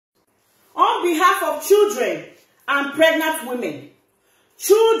On behalf of children and pregnant women,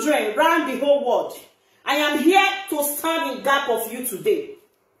 children around the whole world, I am here to stand in gap of you today.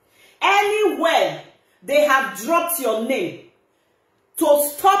 Anywhere they have dropped your name to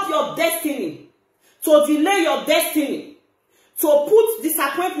stop your destiny, to delay your destiny, to put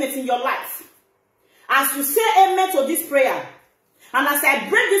disappointment in your life, as you say amen to this prayer, and as I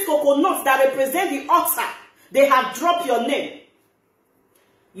break this coconut that represent the altar, they have dropped your name,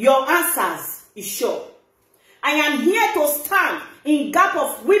 your answers is sure. I am here to stand in gap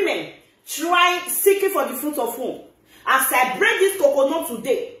of women seeking for the fruit of womb. As I break this coconut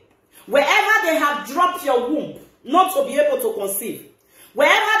today, wherever they have dropped your womb, not to be able to conceive,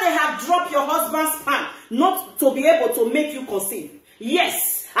 wherever they have dropped your husband's sperm, not to be able to make you conceive,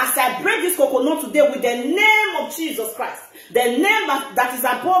 yes, as I break this coconut today with the name of Jesus Christ, the name that is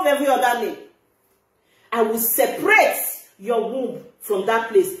above every other name, I will separate your womb from that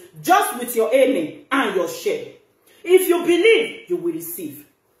place just with your amen and your share. If you believe, you will receive.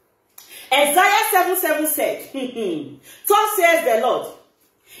 Isaiah 7:7 said, thus says the Lord,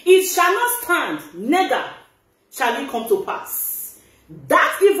 it shall not stand, neither shall it come to pass.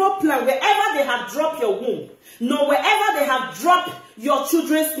 That evil plan, wherever they have dropped your womb, no, wherever they have dropped your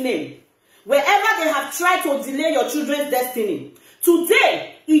children's name, wherever they have tried to delay your children's destiny,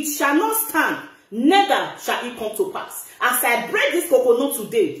 today it shall not stand, neither shall it come to pass. As I break this coconut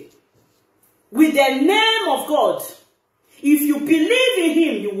today, with the name of God, if you believe in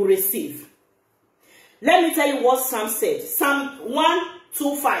him, you will receive. Let me tell you what Psalm said. Psalm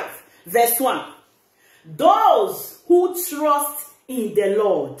 125, verse 1. Those who trust in the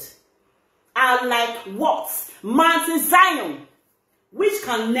Lord are like what? Mount Zion, which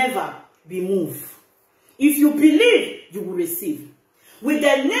can never be moved. If you believe, you will receive. With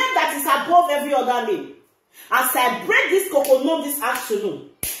the name that is above every other name, as I break this coconut this afternoon,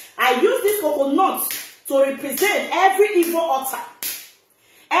 I use this coconut to represent every evil altar.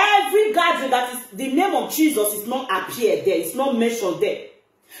 Every gathering that is the name of Jesus is not appeared there, it's not mentioned there.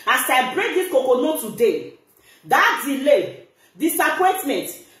 As I break this coconut today, that delay, disappointment,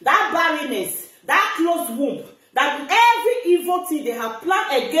 that barrenness, that closed womb, that every evil thing they have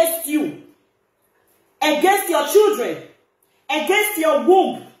planned against you, against your children, against your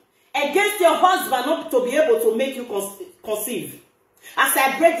womb, against your husband, not to be able to make you conceive. As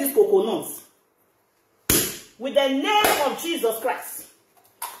I break this coconut, with the name of Jesus Christ,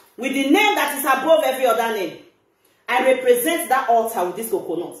 with the name that is above every other name, I represent that altar with this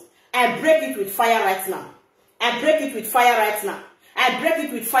coconut. I break it with fire right now. I break it with fire right now. I break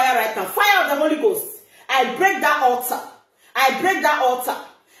it with fire right now. Fire of the Holy Ghost. I break that altar. I break that altar.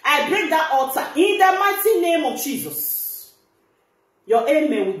 I break that altar in the mighty name of Jesus. Your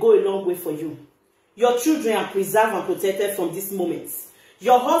amen will go a long way for you. Your children are preserved and protected from this moment.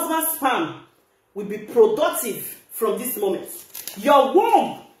 Your husband's sperm will be productive from this moment. Your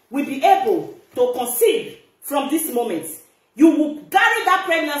womb will be able to conceive from this moment. You will carry that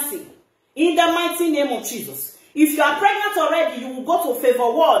pregnancy in the mighty name of Jesus. If you are pregnant already, you will go to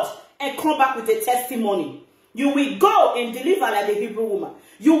Favor Word and come back with a testimony. You will go and deliver like the Hebrew woman.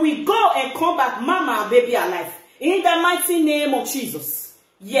 You will go and come back, mama and baby alive. In the mighty name of Jesus.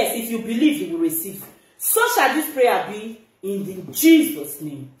 Yes, if you believe, you will receive. So shall this prayer be in Jesus'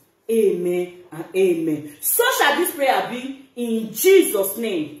 name. Amen and amen. So shall this prayer be in Jesus'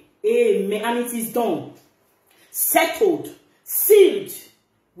 name. Amen. And it is done. Settled. Sealed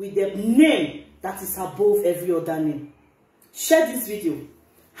with the name that is above every other name. Share this video.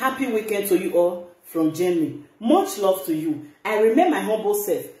 Happy weekend to you all from Germany. Much love to you. I remain my humble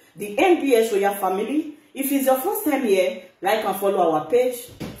self, the NBS Royal family. If it's your first time here, like and follow our page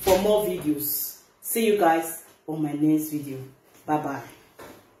for more videos. See you guys on my next video. Bye-bye.